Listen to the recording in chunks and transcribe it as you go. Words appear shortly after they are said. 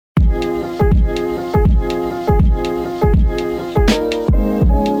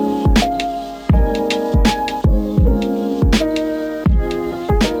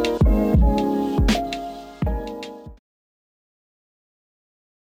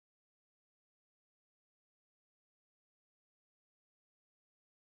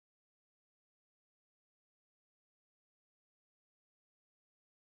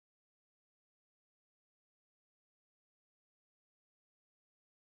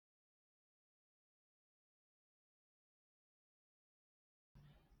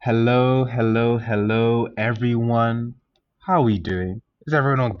Hello, hello, hello, everyone. How are we doing? Is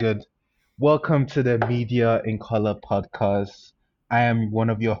everyone good? Welcome to the Media in Color podcast. I am one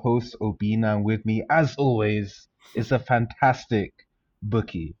of your hosts, Obina, and with me, as always, is a fantastic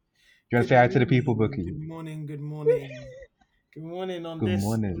Bookie. Do you want to Good say hi to the people, morning, Bookie? good morning, good morning, good morning on Good this on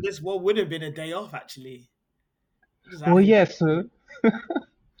morning. this what would have been a day off actually. Just Well, having yes,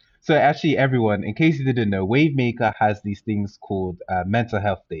 so actually, everyone, in case you didn't know, Wavemaker has these things called mental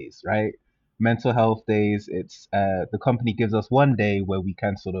health days, right? Mental health days. It's the company gives us one day where we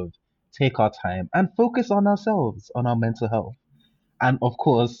can sort of take our time and focus on ourselves, on our mental health. And of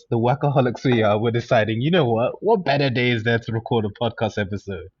course, the workaholics we are, we're deciding, you know what better day is there to record a podcast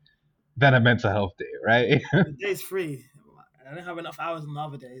episode than a mental health day, right? the day's free. I don't have enough hours on the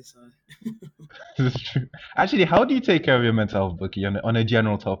other days, so This is true. Actually, how do you take care of your mental health, Bookie, on a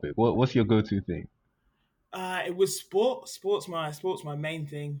general topic? What's your go-to thing? it was sport. Sports my main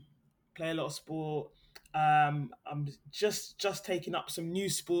thing. Play a lot of sport. I'm just taking up some new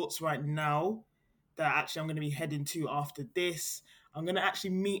sports right now that actually I'm going to be heading to after this. I'm going to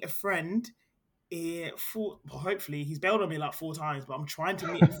actually meet a friend. Hopefully he's bailed on me like 4 times, but I'm trying to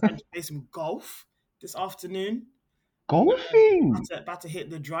meet a friend to play some golf this afternoon. I'm gonna Golfing. about to hit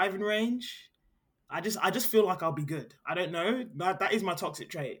the driving range. I just feel like I'll be good. I don't know. That is my toxic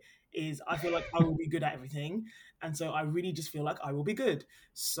trait. Is I feel like I will be good at everything, and so I really just feel like I will be good.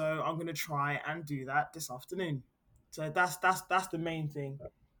 So I'm gonna try and do that this afternoon. So that's the main thing.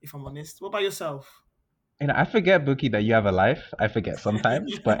 If I'm honest, what about yourself? I forget, Bookie, that you have a life. I forget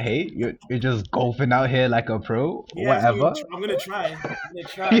sometimes, but hey, you're just golfing out here like a pro, Yes, whatever. I'm gonna try. I'm gonna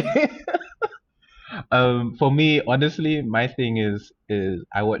try. For me, honestly, my thing is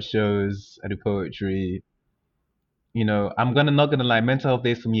I watch shows, I do poetry. I'm gonna not gonna lie, mental health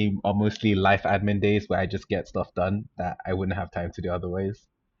days for me are mostly life admin days where I just get stuff done that I wouldn't have time to do otherwise.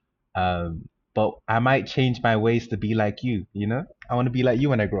 But I might change my ways to be like you. I want to be like you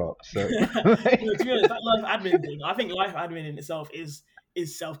when I grow up. So, To be honest, that life admin thing, I think life admin in itself is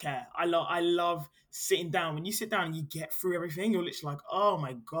self care. I love sitting down. When you sit down and you get through everything, you're literally like, oh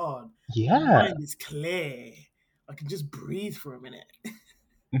my god, my yeah. mind is clear. I can just breathe for a minute.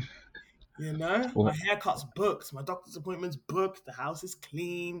 My Well, haircut's booked, my doctor's appointment's booked, the house is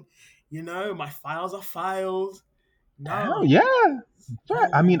clean. My files are filed. hell No, yeah. Fair.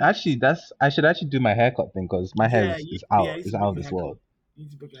 I mean, yes. actually, that's I should actually do my haircut thing because my hair Yeah, is, is yeah. out, You need is to out book of a this haircut. world. You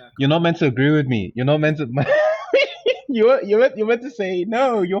need to book a You're haircut. not meant to agree with me. You're not meant to. You're meant to say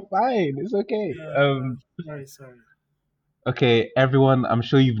no. You're fine. It's okay. Sorry, sorry. Okay, everyone. I'm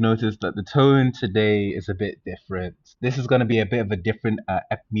sure you've noticed that the tone today is a bit different. This is going to be a bit of a different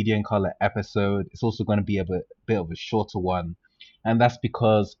media and color episode. It's also going to be a bit of a shorter one, and that's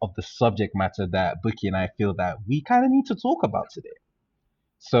because of the subject matter that Bookie and I feel that we kind of need to talk about today.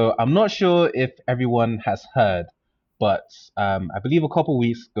 So I'm not sure if everyone has heard, but I believe a couple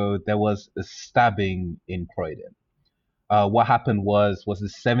weeks ago there was a stabbing in Croydon. What happened was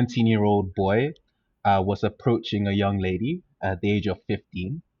a 17-year-old boy was approaching a young lady at the age of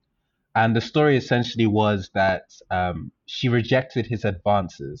 15, and the story essentially was that she rejected his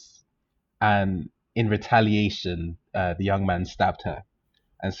advances, and in retaliation, the young man stabbed her,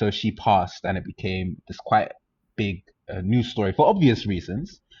 and so she passed, and it became this quite big news story for obvious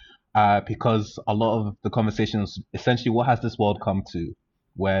reasons because a lot of the conversations essentially what has this world come to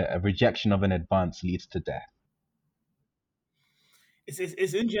where a rejection of an advance leads to death.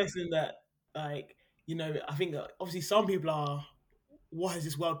 It's interesting that I think that obviously some people are, what has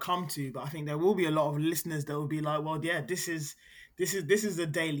this world come to? But I think there will be a lot of listeners that will be like, well, yeah, this is a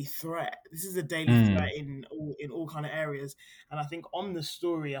daily threat. This is a daily threat Mm, in all kind of areas. And I think on the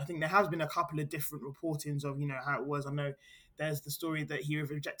story, I think there has been a couple of different reportings of how it was. I know there's the story that he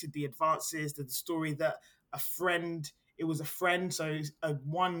rejected the advances. There's the story that a friend. It was a friend, so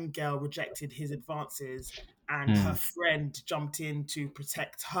one girl rejected his advances, and her mm. friend jumped in to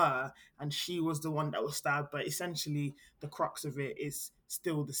protect her, and she was the one that was stabbed. But essentially, the crux of it is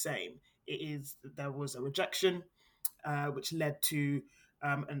still the same. It is that there was a rejection, which led to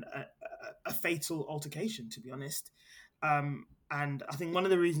a fatal altercation, to be honest. And I think one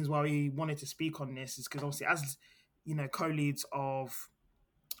of the reasons why we wanted to speak on this is because obviously, as co-leads of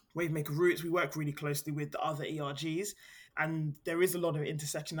Wavemaker Roots, we work really closely with the other ERGs, and there is a lot of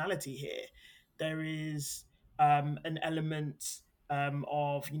intersectionality here. There is an element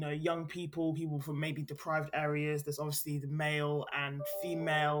of young people from maybe deprived areas. There's obviously the male and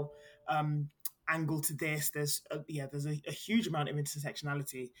female angle to this. There's a huge amount of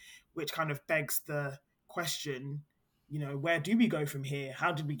intersectionality, which kind of begs the question, where do we go from here?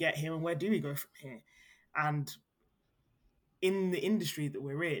 How did we get here, and where do we go from here? And in the industry that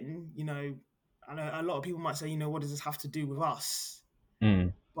we're in, I know a lot of people might say, what does this have to do with us?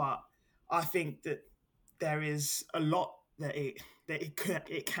 Mm, But I think that there is a lot that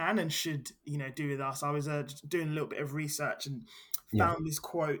it can and should do with us. I was doing a little bit of research and yeah. found this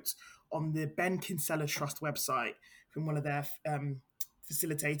quote on the Ben Kinsella Trust website from one of their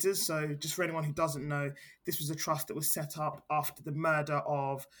facilitators. So, just for anyone who doesn't know, this was a trust that was set up after the murder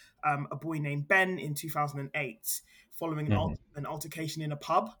of a boy named Ben in 2008, following Hmm. an altercation in a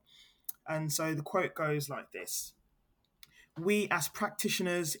pub. And so the quote goes like this: "We, as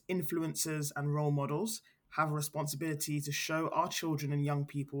practitioners, influencers, and role models, have a responsibility to show our children and young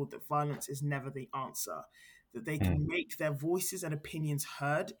people that violence is never the answer, that they Mm, can make their voices and opinions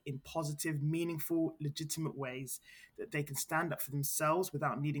heard in positive, meaningful, legitimate ways, that they can stand up for themselves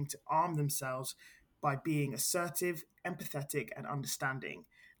without needing to arm themselves by being assertive, empathetic, and understanding.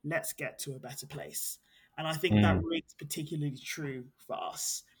 Let's get to a better place." And I think that mm. rings particularly true for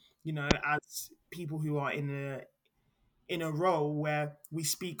us, as people who are in a role where we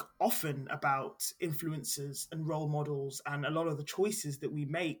speak often about influencers and role models, and a lot of the choices that we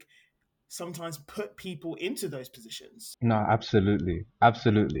make sometimes put people into those positions. No, absolutely.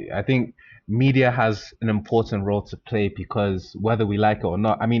 Absolutely. I think media has an important role to play because whether we like it or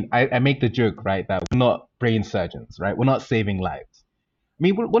not, I mean, I make the joke, right, that we're not brain surgeons, right? We're not saving lives. I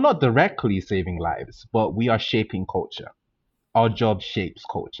mean, we're not directly saving lives, but we are shaping culture. Our job shapes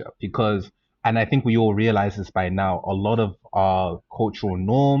culture because, and I think we all realize this by now, a lot of our cultural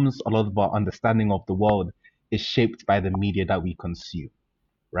norms, a lot of our understanding of the world is shaped by the media that we consume,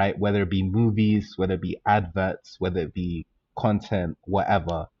 right? Whether it be movies, whether it be adverts, whether it be content,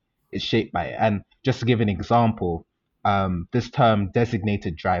 whatever, it's shaped by it. And just to give an example, this term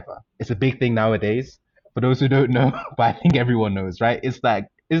designated driver, it's a big thing nowadays. For those who don't know, but I think everyone knows, right? It's like,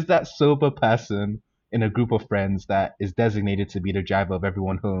 is that sober person in a group of friends that is designated to be the driver of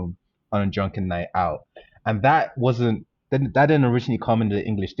everyone home on a drunken night out. And that didn't originally come in the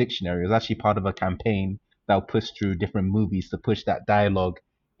English dictionary. It was actually part of a campaign that will push through different movies to push that dialogue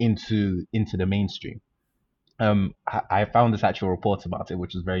into the mainstream. I found this actual report about it,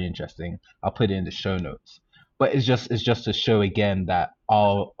 which was very interesting. I'll put it in the show notes. But it's just to show again that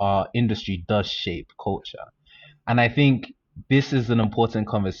our industry does shape culture. And I think this is an important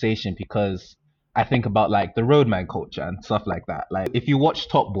conversation because I think about like the roadman culture and stuff like that. Like if you watch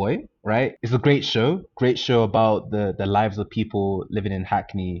Top Boy, right? It's a great show about the lives of people living in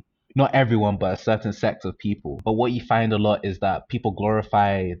Hackney. Not everyone, but a certain sect of people. But what you find a lot is that people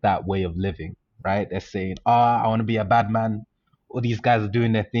glorify that way of living, right? They're saying, I want to be a bad man. All these guys are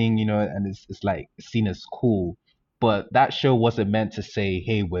doing their thing, and it's like seen as cool. But that show wasn't meant to say,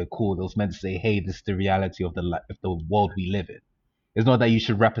 "Hey, we're cool." It was meant to say, "Hey, this is the reality of the world we live in." It's not that you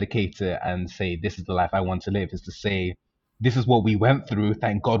should replicate it and say, "This is the life I want to live." It's to say, "This is what we went through.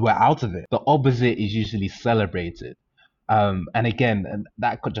 Thank God we're out of it." The opposite is usually celebrated. And again, and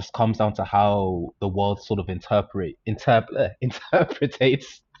that just comes down to how the world sort of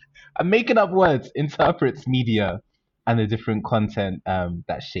interpretates. I'm making up words. Interprets media and the different content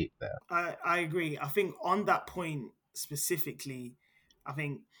that's shaped there. I agree. I think on that point specifically, I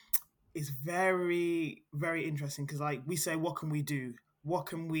think it's very, very interesting because, like we say, what can we do?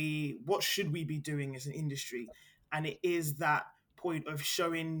 What should we be doing as an industry? And it is that point of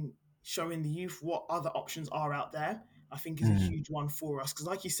showing the youth what other options are out there. I think is a Mm, huge one for us because,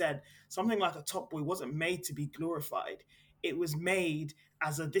 like you said, something like a Top Boy wasn't made to be glorified. It was made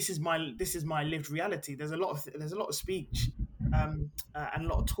as a this is my lived reality. There's a lot of speech and a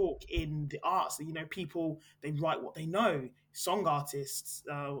lot of talk in the arts that people they write what they know. Song artists,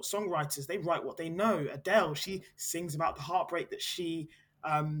 songwriters, they write what they know. Adele, she sings about the heartbreak that she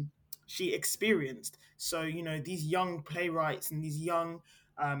experienced. So these young playwrights and these young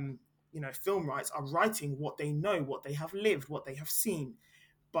film writes are writing what they know, what they have lived, what they have seen.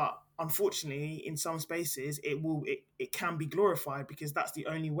 But unfortunately, in some spaces, it can be glorified because that's the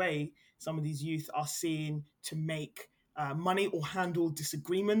only way some of these youth are seen to make money or handle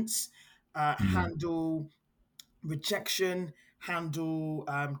disagreements, mm, handle rejection, handle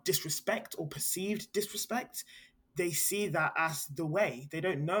disrespect or perceived disrespect. They see that as the way. They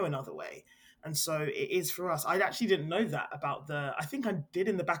don't know another way. And so it is for us. I actually didn't know that about I think I did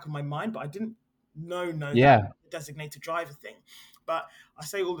in the back of my mind, but I didn't know that yeah. designated driver thing. But I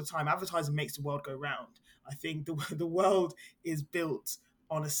say all the time, advertising makes the world go round. I think the world is built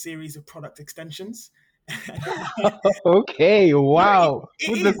on a series of product extensions. Okay. No, Wow.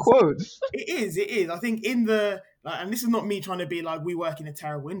 it With the is. quotes. It is. It is. I think in the and this is not me trying to be like we work in a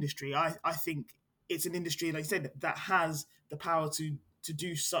terrible industry. I think it's an industry, like you said, that has the power to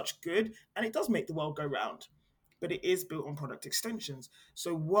do such good, and it does make the world go round. but it is built on product extensions.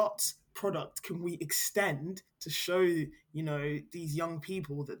 So what product can we extend to show, these young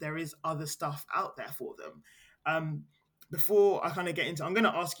people that there is other stuff out there for them? Before I kind of get into, I'm going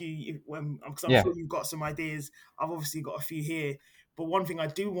to ask you, because I'm Yeah. sure you've got some ideas. I've obviously got a few here, but one thing I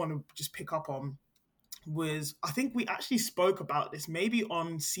do want to just pick up on was, I think we actually spoke about this maybe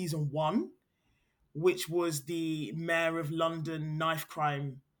on season one, which was the Mayor of London knife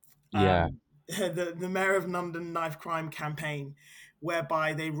crime, Yeah. the Mayor of London knife crime campaign,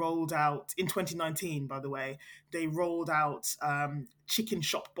 whereby they rolled out in 2019. By the way, they rolled out chicken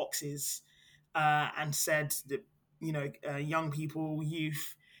shop boxes and said that young people,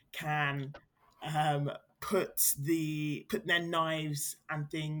 youth can put their knives and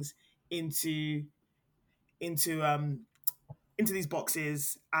things into into um into these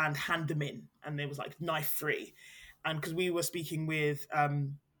boxes and hand them in, and it was like knife free. And because we were speaking with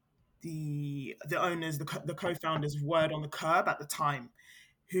the owners, the co-founders of Word on the Curb at the time,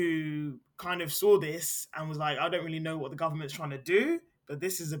 who kind of saw this and was like, I don't really know what the government's trying to do, but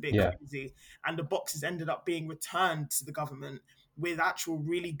this is a bit Yeah. crazy. And the boxes ended up being returned to the government with actual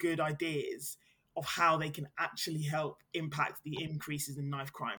really good ideas of how they can actually help impact the increases in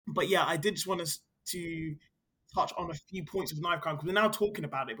knife crime. But yeah, I did just want us to touch on a few points of knife crime, because we're now talking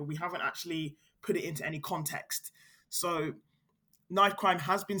about it, but we haven't actually put it into any context. So knife crime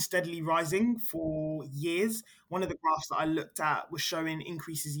has been steadily rising for years. One of the graphs that I looked at was showing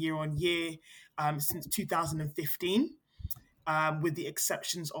increases year on year since 2015, with the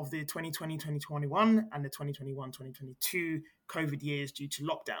exceptions of the 2020, 2021, and the 2021, 2022 COVID years due to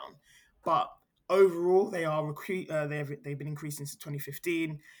lockdown. But overall, they've been increasing since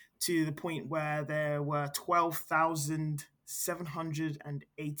 2015 to the point where there were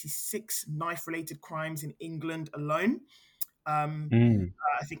 12,786 knife-related crimes in England alone. Mm.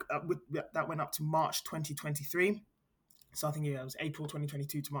 I think that went up to March 2023. So I think it was April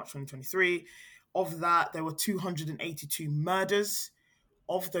 2022 to March 2023. Of that, there were 282 murders.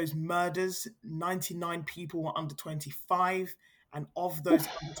 Of those murders, 99 people were under 25. And of those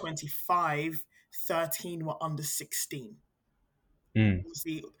under 25, 13 were under 16. Mm.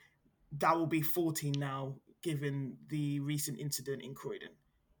 Obviously, that will be 14 now, given the recent incident in Croydon.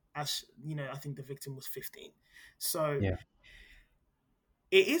 As you know, I think the victim was 15. So Yeah.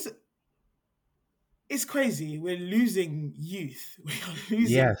 it's crazy. We're losing youth. We are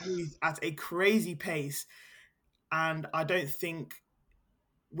losing Yes. youth at a crazy pace. And I don't think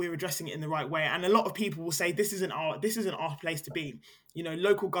we're addressing it in the right way. And a lot of people will say this isn't our place to be.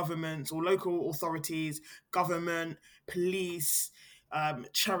 Local governments or local authorities, government, police,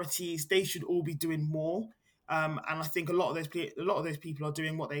 charities, they should all be doing more. And I think a lot of those people are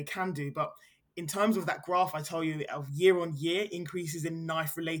doing what they can do. But in terms of that graph, I tell you, of year on year increases in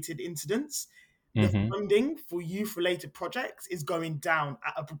knife related incidents, the Mm-hmm. funding for youth related projects is going down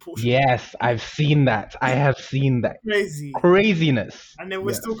at a proportional Yes, I've seen that. I have seen that. crazy. Craziness. And then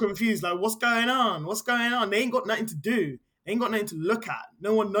we're Yes. still confused, like, what's going on? What's going on? They ain't got nothing to do. They ain't got nothing to look at.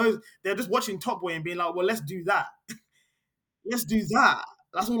 No one knows. They're just watching Top Boy and being like, well, let's do that. Let's do that.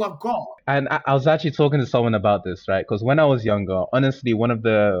 That's all I've got. And I was actually talking to someone about this, right? Because when I was younger, honestly, one of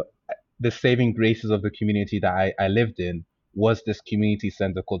the saving graces of the community that I lived in was this community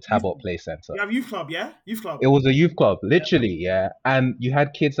center called Tabot Play Center. You have youth club, yeah? Youth club. It was a youth club, literally, yeah. And you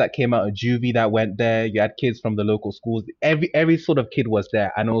had kids that came out of juvie that went there. You had kids from the local schools. Every sort of kid was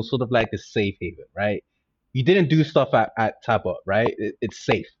there, and it was sort of like a safe haven, right? You didn't do stuff at Tabot, right? It's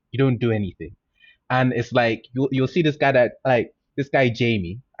safe. You don't do anything, and it's like you'll see this guy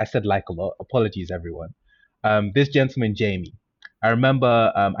Jamie. I said like a lot. Apologies, everyone. This gentleman Jamie. I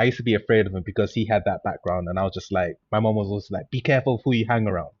remember I used to be afraid of him because he had that background, and I was just like, my mom was also like, be careful of who you hang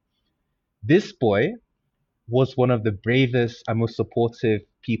around. This boy was one of the bravest and most supportive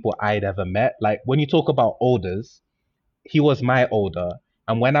people I'd ever met. Like when you talk about elders, he was my older.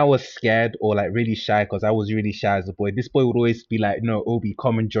 And when I was scared or like really shy, because I was really shy as a boy, this boy would always be like, no, Obi,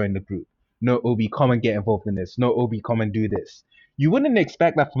 come and join the group. No, Obi, come and get involved in this. No, Obi, come and do this. You wouldn't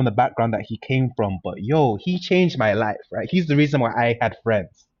expect that from the background that he came from, but yo, he changed my life, right? He's the reason why I had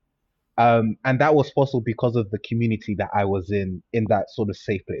friends. And that was possible because of the community that I was in that sort of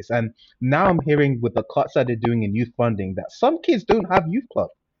safe place. And now I'm hearing with the cuts that they're doing in youth funding that some kids don't have youth club,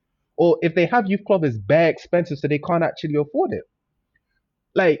 or if they have youth club, it's bare expensive, so they can't actually afford it.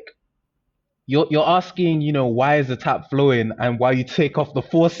 Like you're asking, why is the tap flowing and why you take off the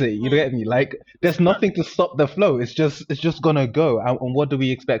faucet? You get me? Like there's nothing to stop the flow. It's just gonna go. And what do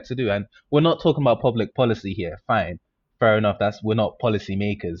we expect to do? And we're not talking about public policy here. Fine, fair enough. We're not policy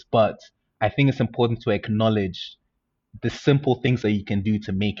makers, but I think it's important to acknowledge the simple things that you can do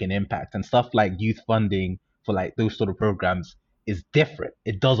to make an impact, and stuff like youth funding, for like those sort of programs is different.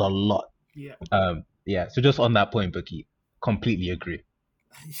 It does a lot. Yeah. Yeah. So just on that point, Bookie, completely agree.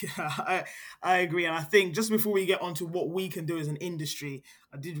 Yeah, I agree. And I think just before we get on to what we can do as an industry,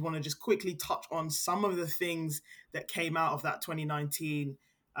 I did want to just quickly touch on some of the things that came out of that 2019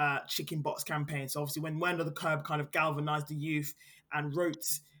 chicken box campaign. So obviously when Wend of the Curb kind of galvanized the youth and wrote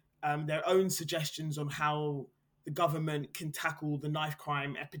their own suggestions on how the government can tackle the knife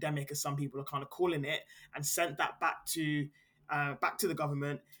crime epidemic, as some people are kind of calling it, and sent that back to the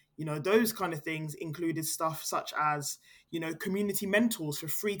government. You know, those kind of things included stuff such as, you know, community mentors for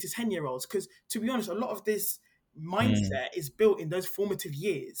 3 to 10 year olds. Because to be honest, a lot of this Mm, mindset is built in those formative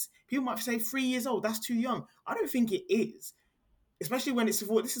years. People might say 3 years old, that's too young. I don't think it is, especially when this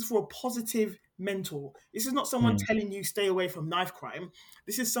is for a positive mentor. This is not someone mm, telling you stay away from knife crime.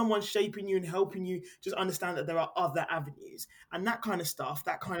 This is someone shaping you and helping you just understand that there are other avenues, and that kind of stuff,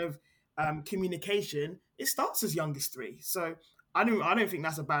 that kind of communication. It starts as young as 3. So I don't think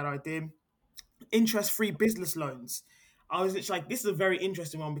that's a bad idea. Interest-free business loans. I was like, this is a very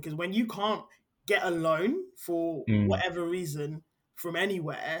interesting one, because when you can't get a loan for mm, whatever reason from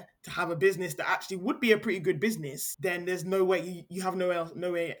anywhere to have a business that actually would be a pretty good business, then there's no way you have no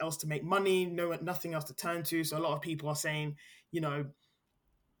way else to make money, nothing else to turn to. So a lot of people are saying, you know,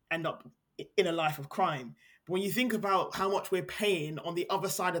 end up in a life of crime. But when you think about how much we're paying on the other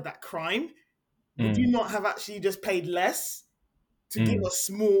side of that crime, would you mm, not have actually just paid less to give mm, a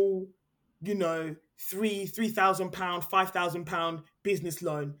small, you know, £3,000, £5,000 business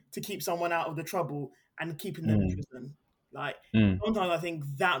loan to keep someone out of the trouble and keeping them in mm, prison? Like, mm. sometimes I think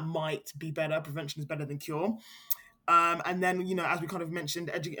that might be better. Prevention is better than cure. And then, you know, as we kind of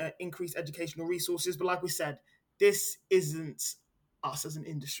mentioned, increase educational resources. But like we said, this isn't us as an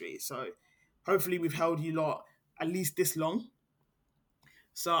industry. So hopefully we've held you lot at least this long.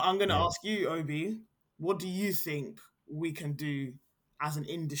 So I'm going to Yeah. ask you, Obi, what do you think we can do as an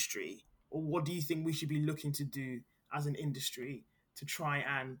industry, or what do you think we should be looking to do as an industry to try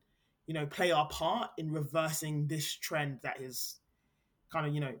and, you know, play our part in reversing this trend that is kind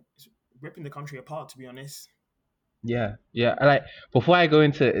of, you know, ripping the country apart, to be honest. Yeah, yeah. Like before I go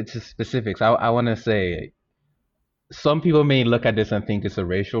into specifics, I want to say some people may look at this and think it's a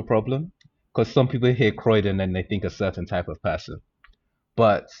racial problem because some people hear Croydon and they think a certain type of person,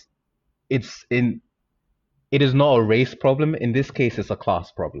 but it's in it is not a race problem. In this case, it's a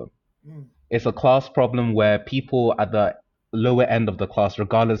class problem. Mm, It's a class problem where people at the lower end of the class,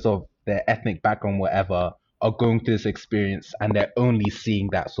 regardless of their ethnic background, whatever, are going through this experience and they're only seeing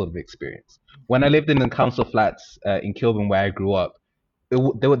that sort of experience. When I lived in the council flats in Kilburn, where I grew up, there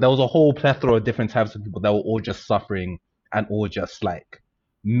was a whole plethora of different types of people that were all just suffering and all just like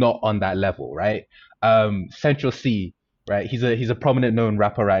not on that level, right? Central C, right? He's a prominent known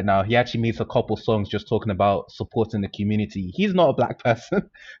rapper right now. He actually makes a couple songs just talking about supporting the community. He's not a black person,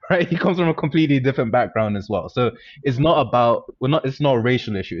 right? He comes from a completely different background as well. So it's not about it's not a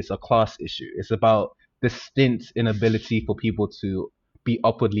racial issue. It's a class issue. It's about the stint inability for people to be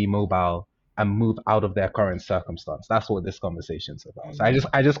upwardly mobile and move out of their current circumstance. That's what this conversation's about. So mm.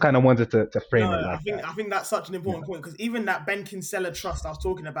 I just kind of wanted to No, frame it I like think that. I think that's such an Yeah. important point, because even that Ben Kinsella trust I was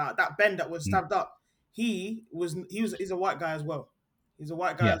talking about, that Ben that was Mm. stabbed up, he's a white guy as well. He's a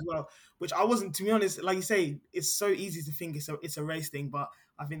white guy Yeah. as well, which I wasn't, to be honest. Like you say, it's so easy to think it's a race thing, but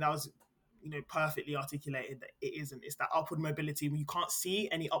I think that was, you know, perfectly articulated that it isn't. It's that upward mobility. When you can't see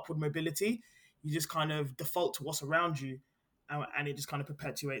any upward mobility, you just kind of default to what's around you, and it just kind of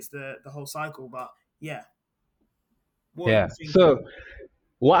perpetuates the whole cycle. But yeah, what are you Yeah. thinking? So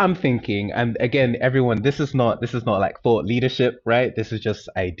what I'm thinking, and again, everyone, this is not like thought leadership, right? This is just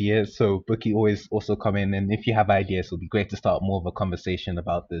ideas. So Bookie always also come in, and if you have ideas, it'll be great to start more of a conversation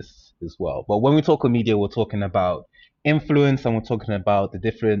about this as well. But when we talk on media, we're talking about influence, and we're talking about the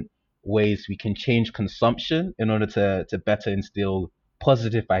different ways we can change consumption in order to better instill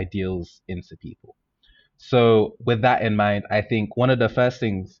positive ideals into people. So with that in mind, I think one of the first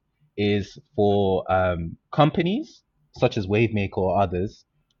things is for companies such as Wavemaker or others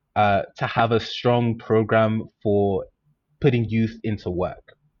to have a strong program for putting youth into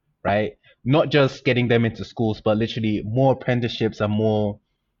work, right? Not just getting them into schools, but literally more apprenticeships and more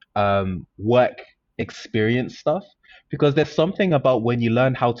work experience stuff. Because there's something about when you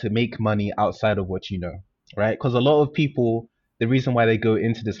learn how to make money outside of what you know, right? Because a lot of people, the reason why they go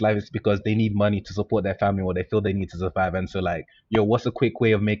into this life is because they need money to support their family or they feel they need to survive. And so, like, yo, what's a quick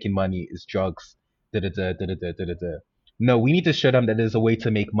way of making money? Is drugs. Da da da da da da da da. No, we need to show them that there's a way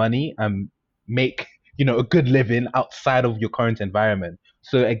to make money and make, a good living outside of your current environment.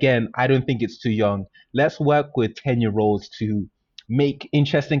 So again, I don't think it's too young. Let's work with 10-year-olds to make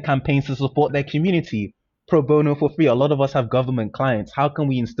interesting campaigns to support their community. pro bono for free. A lot of us have government clients. How can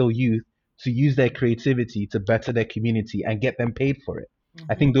we instill youth to use their creativity to better their community and get them paid for it?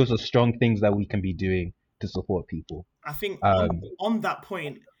 I Hmm. think those are strong things that we can be doing to support people. I think Um, on that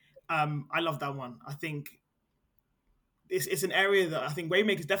point, I love that one. I think it's an area that I think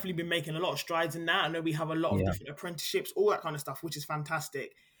Waymaker's definitely been making a lot of strides in that. I know we have a lot of yeah. different apprenticeships, all that kind of stuff, which is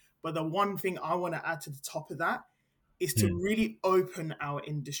fantastic. But the one thing I want to add to the top of that is to Mm, really open our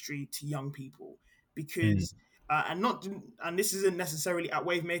industry to young people mm, because and not and this isn't necessarily at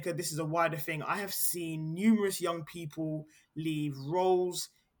Wavemaker, this is a wider thing. I have seen numerous young people leave roles,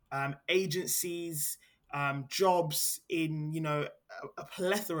 agencies, jobs in a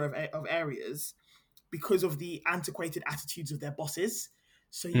plethora of areas because of the antiquated attitudes of their bosses.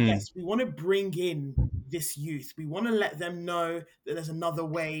 So mm. yes, we want to bring in this youth. We want to let them know that there's another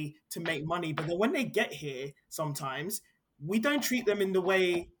way to make money. But then when they get here, sometimes we don't treat them in the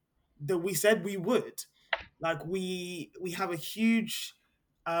way that we said we would. Like we have a huge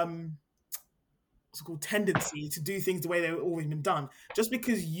um what's it called tendency to do things the way they've always been done. Just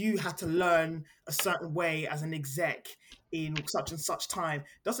because you had to learn a certain way as an exec in such and such time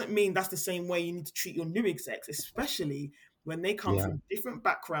doesn't mean that's the same way you need to treat your new execs, especially when they come Yeah. from different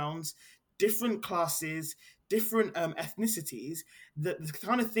backgrounds, different classes, different ethnicities. The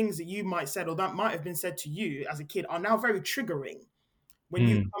kind of things that you might said or that might have been said to you as a kid are now very triggering when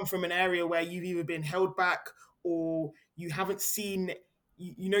you Mm, come from an area where you've either been held back or you haven't seen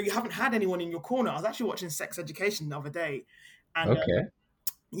you haven't had anyone in your corner. I was actually watching Sex Education the other day, and okay.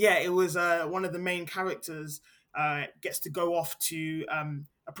 yeah, it was one of the main characters gets to go off to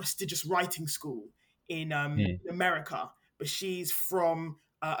a prestigious writing school Mm, in America, but she's from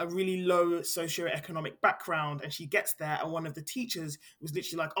a really low socioeconomic background, and she gets there, and one of the teachers was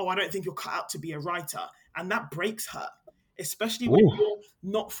literally like, "Oh, I don't think you're cut out to be a writer," and that breaks her, especially when ooh, you're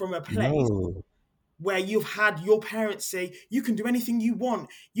not from a place no. where you've had your parents say, you can do anything you want.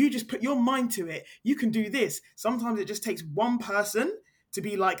 You just put your mind to it. You can do this. Sometimes it just takes one person to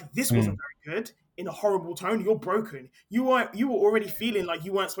be like, this wasn't Mm, very good in a horrible tone. You're broken. You were already feeling like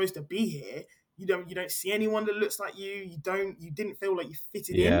you weren't supposed to be here. You don't see anyone that looks like you. You didn't feel like you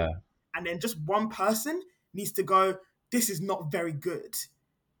fitted in. yeah. And then just one person needs to go, this is not very good,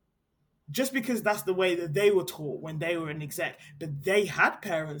 just because that's the way that they were taught when they were an exec. But they had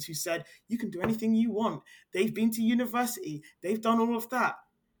parents who said, you can do anything you want. They've been to university, they've done all of that.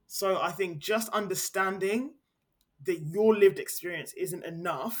 So I think just understanding that your lived experience isn't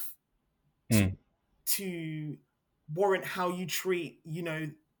enough to Mm, to warrant how you treat,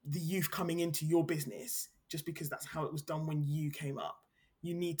 the youth coming into your business just because that's how it was done when you came up.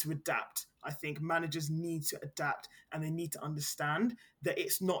 You need to adapt. I think managers need to adapt and they need to understand that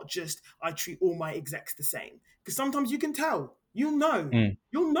it's not just I treat all my execs the same. Because sometimes you can tell. You'll know. mm.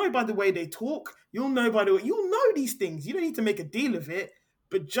 You'll know by the way they talk. You'll know by the way you'll know these things. You don't need to make a deal of it,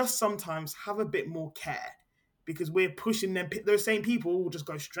 but just sometimes have a bit more care because we're pushing them. Those same people will just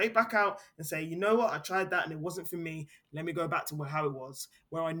go straight back out and say, you know what, I tried that and it wasn't for me. Let me go back to how it was,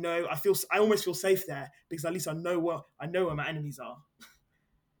 where I almost feel safe there because at least I know where my enemies are.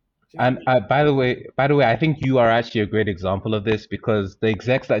 Do you know what I And mean? by the way, I think you are actually a great example of this because the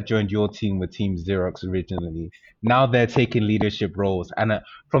execs that joined your team were Team Xerox originally. Now they're taking leadership roles, and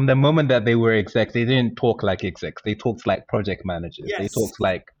from the moment that they were execs, they didn't talk like execs. They talked like project managers. They Yes. talked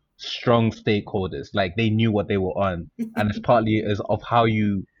like strong stakeholders. Like they knew what they were on, and it's partly as of how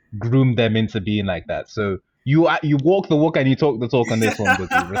you groom them into being like that. So you walk the walk and you talk the talk on this one,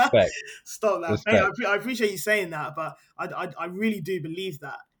 Boogie. Respect, Stop that. Hey, respect. I appreciate you saying that, but I really do believe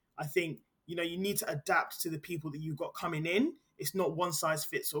that. I think, you need to adapt to the people that you've got coming in. It's not one size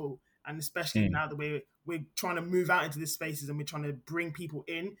fits all. And especially Mm, now that we're trying to move out into these spaces and we're trying to bring people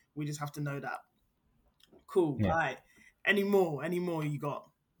in, we just have to know that. Cool. All yeah. right. Any more you got?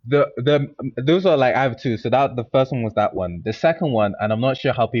 The those are like I have two. So that the first one was that one. The second one, and I'm not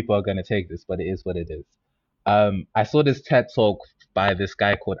sure how people are gonna take this, but it is what it is. I saw this TED talk by this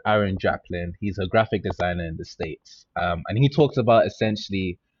guy called Aaron Draplin. He's a graphic designer in the States. And he talks about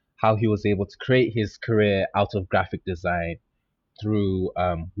essentially how he was able to create his career out of graphic design through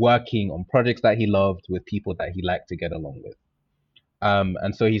working on projects that he loved with people that he liked to get along with.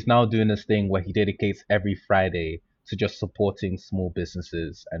 And so he's now doing this thing where he dedicates every Friday to just supporting small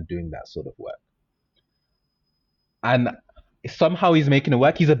businesses and doing that sort of work. And somehow he's making it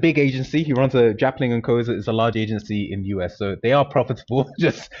work. He's a big agency. He runs a Japling and Co. It's a large agency in the US, so they are profitable.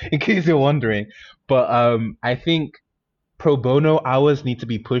 Just in case you're wondering. But I think pro bono hours need to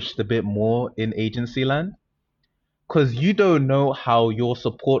be pushed a bit more in agency land because you don't know how your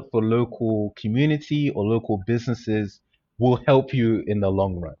support for local community or local businesses will help you in the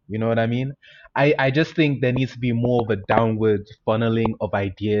long run. You know what I mean? I just think there needs to be more of a downward funneling of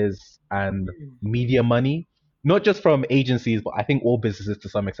ideas and Mm. media money, not just from agencies, but I think all businesses to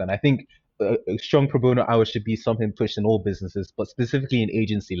some extent. I think strong pro bono hours should be something pushed in all businesses, but specifically in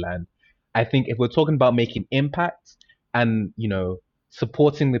agency land. I think if we're talking about making impact and,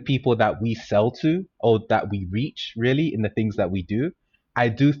 supporting the people that we sell to or that we reach really in the things that we do, I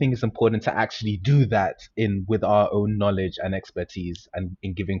do think it's important to actually do that in with our own knowledge and expertise and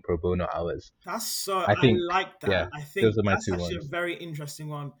in giving pro bono hours. That's so, I I think, like that. yeah, I those think are my that's two actually a ones. very interesting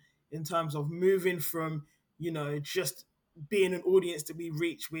one in terms of moving from, just being an audience to be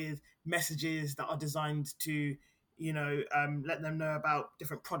reached with messages that are designed to, let them know about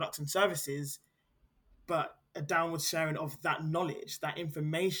different products and services, but a downward sharing of that knowledge, that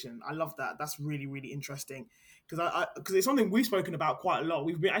information. I love that. That's really, really interesting because because it's something we've spoken about quite a lot.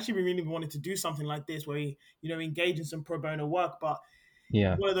 We've been really wanting to do something like this where we, engage in some pro bono work, but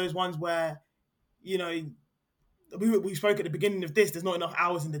Yeah. one of those ones where, you know, we spoke at the beginning of this, there's not enough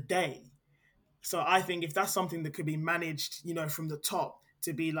hours in the day. So I think if that's something that could be managed, from the top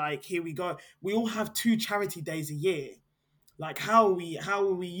to be like, here we go. We all have 2 charity days a year. Like how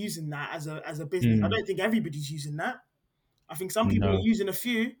are we using that as a business? I Mm, don't think everybody's using that. I think some people are no. using a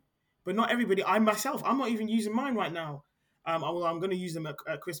few, but not everybody. I myself, I'm not even using mine right now. I'm going to use them at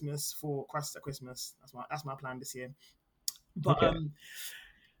Christmas for Christ at Christmas. That's my plan this year. But Okay.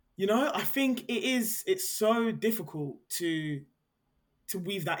 I think it's so difficult to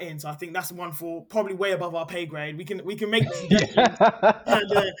weave that in. So I think that's one for probably way above our pay grade. We can make the suggestions, Yeah.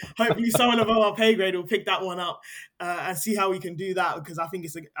 and hopefully someone above our pay grade will pick that one up and see how we can do that because I think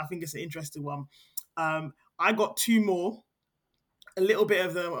it's an interesting one. I got two more. A little bit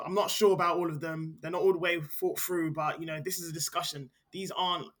of them. I'm not sure about all of them. They're not all the way thought through, but this is a discussion. These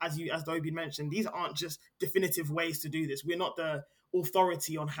aren't, as Dobie mentioned, these aren't just definitive ways to do this. We're not the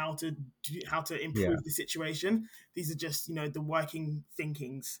authority on how to Yeah. improve the situation. These are just the working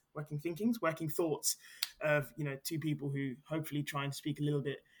thoughts of two people who hopefully try and speak a little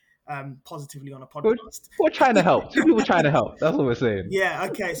bit positively on a We're, podcast. we're trying to help. Two people trying to help. That's what we're saying. Yeah.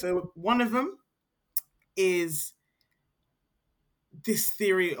 Okay. So one of them is this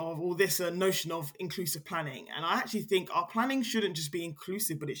theory of or this notion of inclusive planning, and I actually think our planning shouldn't just be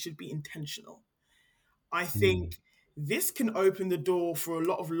inclusive, but it should be intentional. I Mm, think this can open the door for a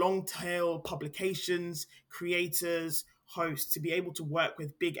lot of long tail publications, creators, hosts to be able to work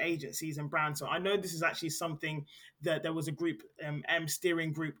with big agencies and brands. So I know this is actually something that there was a group, M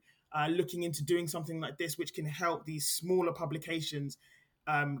steering group, looking into doing something like this, which can help these smaller publications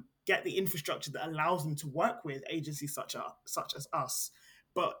get the infrastructure that allows them to work with agencies such as us.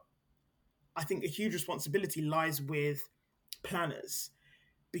 But I think a huge responsibility lies with planners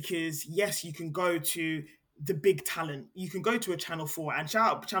because yes, you can go to the big talent. You can go to a Channel 4 and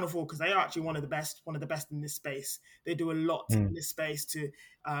shout out Channel 4 because they are actually one of the best in this space. They do a lot in mm, this space to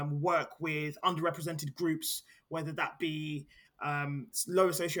work with underrepresented groups, whether that be lower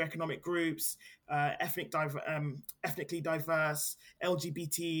socioeconomic groups, ethnically diverse,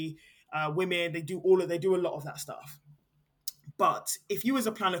 LGBT women. They do a lot of that stuff. But if you as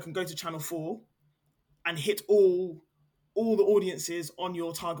a planner can go to Channel 4 and hit all the audiences on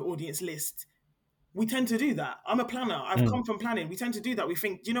your target audience list, we tend to do that. I'm a planner. I've mm, come from planning. We tend to do that. We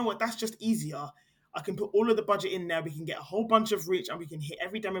think, do you know what? That's just easier. I can put all of the budget in there. We can get a whole bunch of reach and we can hit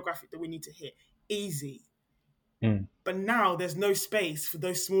every demographic that we need to hit. Easy. mm. But now there's no space for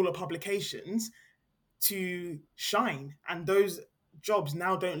those smaller publications to shine. And those jobs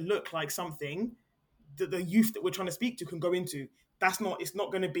now don't look like something that the youth that we're trying to speak to can go into. It's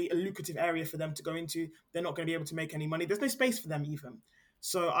not going to be a lucrative area for them to go into. They're not going to be able to make any money. There's no space for them even.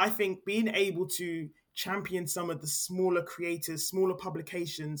 So I think being able to champion some of the smaller creators, smaller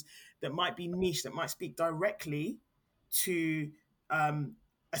publications that might be niche, that might speak directly to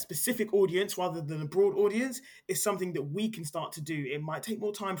a specific audience rather than a broad audience is something that we can start to do. It might take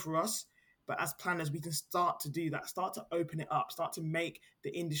more time for us, but as planners, we can start to do that, start to open it up, start to make the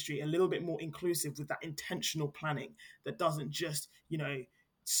industry a little bit more inclusive with that intentional planning that doesn't just,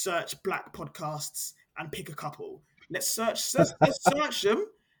 search black podcasts and pick a couple. Let's search them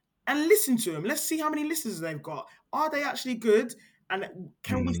and listen to them. Let's see how many listeners they've got. Are they actually good? And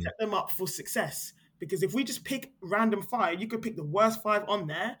can we Mm. set them up for success? Because if we just pick random five, you could pick the worst five on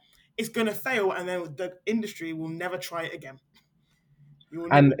there. It's gonna fail, and then the industry will never try it again. You will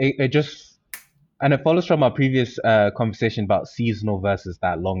never. And it follows from our previous conversation about seasonal versus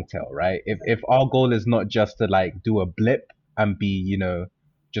that long tail, right? If our goal is not just to like do a blip and be,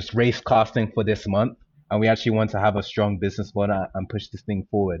 just race casting for this month, and we actually want to have a strong business model and push this thing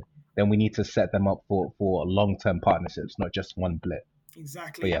forward, then we need to set them up for long-term partnerships, not just one blip. But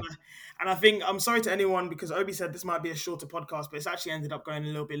Exactly. yeah. And I think, I'm sorry to anyone, because Obi said this might be a shorter podcast, but it's actually ended up going a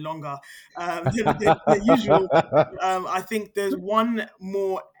little bit longer than usual. I think there's one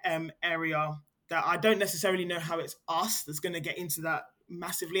more area that I don't necessarily know how it's us that's going to get into that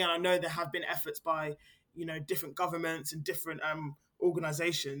massively. And I know there have been efforts by, different governments and different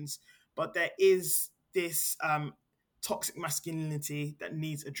organizations, but there is this toxic masculinity that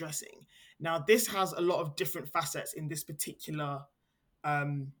needs addressing. Now, this has a lot of different facets in this particular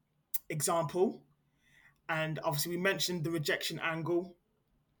example. And obviously, we mentioned the rejection angle,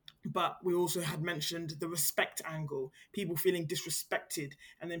 but we also had mentioned the respect angle. People feeling disrespected,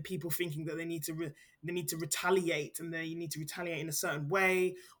 and then people thinking that they need to retaliate, and they need to retaliate in a certain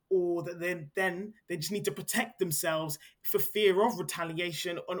way, or that then they just need to protect themselves for fear of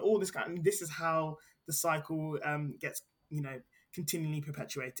retaliation, and all this kind. And this is how the cycle gets, continually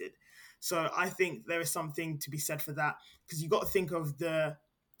perpetuated. So I think there is something to be said for that, because you've got to think of the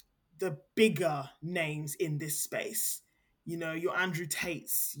bigger names in this space. Your Andrew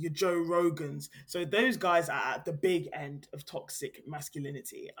Tates, your Joe Rogans. So those guys are at the big end of toxic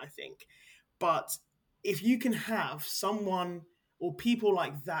masculinity, I think. But if you can have someone or people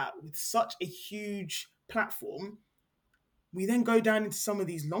like that with such a huge platform, we then go down into some of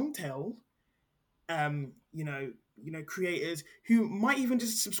these long tail, creators who might even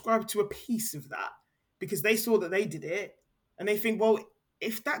just subscribe to a piece of that because they saw that they did it, and they think, well,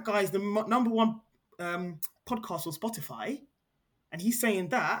 if that guy's the number one podcast on Spotify, and he's saying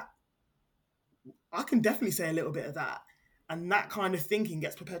that, I can definitely say a little bit of that. And that kind of thinking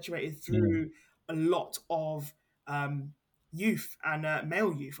gets perpetuated through a lot of youth and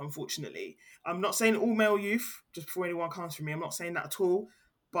male youth, unfortunately. I'm not saying all male youth, just before anyone comes for me, I'm not saying that at all.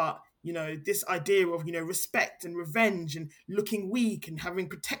 But, this idea of, respect and revenge and looking weak and having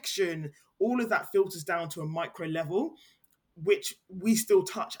protection, all of that filters down to a micro level, which we still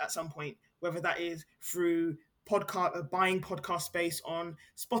touch at some point, whether that is through buying podcast space on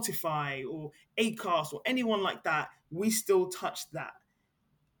Spotify or Acast or anyone like that. We still touch that,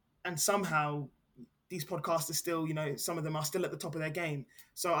 and somehow these podcasts are still, some of them are still at the top of their game.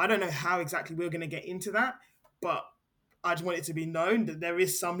 So I don't know how exactly we're going to get into that, but I just want it to be known that there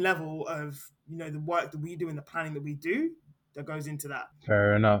is some level of, the work that we do and the planning that we do that goes into that.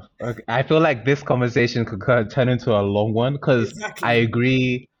 Fair enough. Okay. I feel like this conversation could kind of turn into a long one because I Exactly.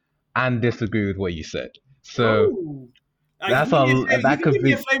 agree and disagree with what you said. So Oh, you that's can give me a a flavor. You that can could give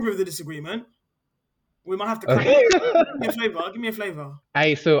me a be flavor of the disagreement. We might have to cut okay. it. Give me a flavor. Give me a flavor.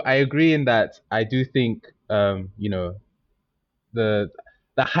 I agree in that I do think the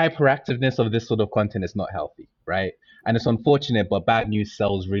the hyperactiveness of this sort of content is not healthy, right? And it's unfortunate, but bad news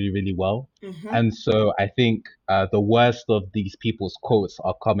sells really, really well. Mm-hmm. And so I think the worst of these people's quotes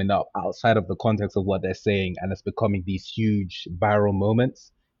are coming up outside of the context of what they're saying, and it's becoming these huge viral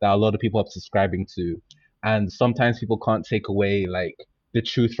moments that a lot of people are subscribing to. And sometimes people can't take away like the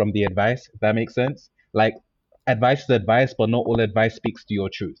truth from the advice, if that makes sense. Like advice is advice, but not all advice speaks to your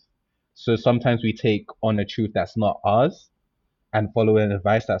truth. So sometimes we take on a truth that's not ours and following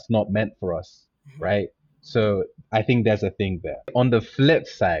advice that's not meant for us, Mm-hmm. right? So I think there's a thing there. On the flip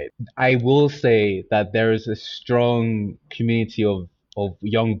side, I will say that there is a strong community of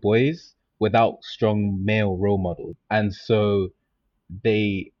young boys without strong male role models. And so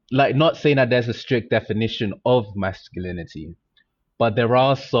they like not saying that there's a strict definition of masculinity, but there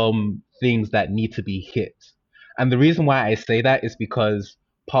are some things that need to be hit. And the reason why I say that is because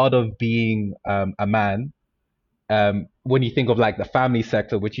part of being a man when you think of like the family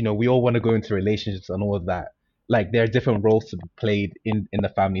sector, which we all want to go into relationships and all of that, like there are different roles to be played in the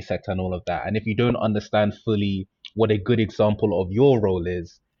family sector and all of that. And if you don't understand fully what a good example of your role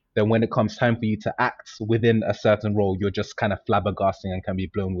is, then when it comes time for you to act within a certain role, you're just kind of flabbergasting and can be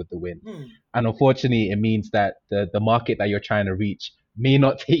blown with the wind. Mm. And unfortunately, it means that the market that you're trying to reach may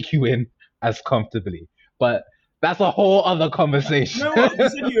not take you in as comfortably. But that's a whole other You conversation. know what? You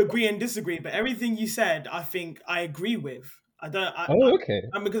said you agree and disagree, but everything you said, I think I agree with. I don't. Oh, okay.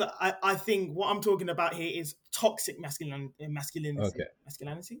 Because I think what I'm talking about here is toxic masculinity. Okay.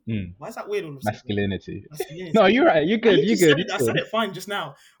 Masculinity? Mm. Why is that weird all of a sudden? Masculinity. No, Masculinity. you're right. You're And good. you You're just said good. it. I You're said good. it fine just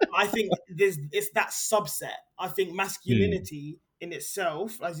now. I think it's that subset. I think Mm, masculinity in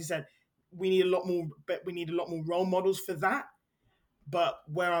itself, as you said, we need a lot more. But we need a lot more role models for that. But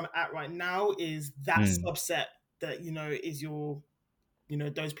where I'm at right now is that mm, subset that is your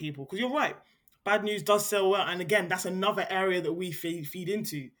those people, because you're right, bad news does sell well, and again, that's another area that we feed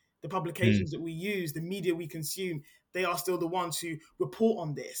into. The mm, publications that we use, the media we consume, they are still the ones who report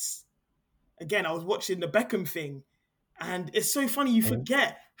on this. Again, I was watching the Beckham thing, and it's so funny, you oh,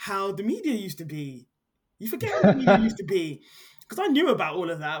 forget how the media used to be. You forget how the media used to be. Because I knew about all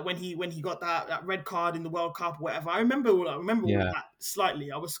of that when he got that red card in the World Cup or whatever. I remember all of Yeah, that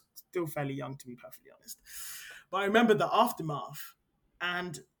slightly. I was still fairly young, to be perfectly honest. But I remember the aftermath,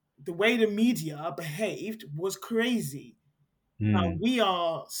 and the way the media behaved was crazy. Now mm, we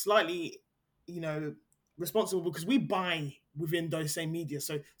are slightly, you know, responsible because we buy within those same media.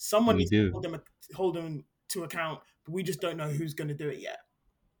 So someone we needs to do. hold them to account, but we just don't know who's going to do it yet.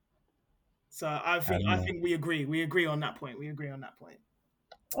 So I Um, think we agree. We agree on that point. We agree on that point.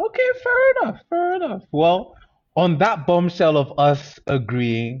 okay, fair enough. Fair enough. Well, on that bombshell of us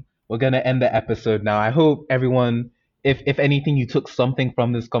agreeing, we're gonna end the episode now. I hope everyone, if anything, you took something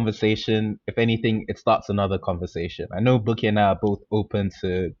from this conversation. If anything, it starts another conversation. I know Bookie and I are both open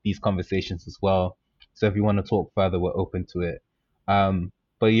to these conversations as well. So if you want to talk further, we're open to it.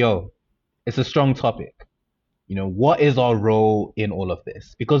 But yo, it's a strong topic. What is our role in all of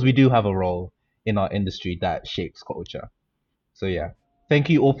this? Because we do have a role in our industry that shapes culture. So yeah, thank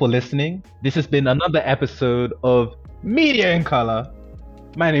you all for listening. This has been another episode of Media in Color.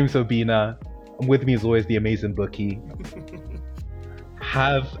 My name is Obina, and with me as always the amazing Bookie.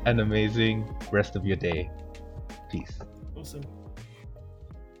 Have an amazing rest of your day. Peace. Awesome.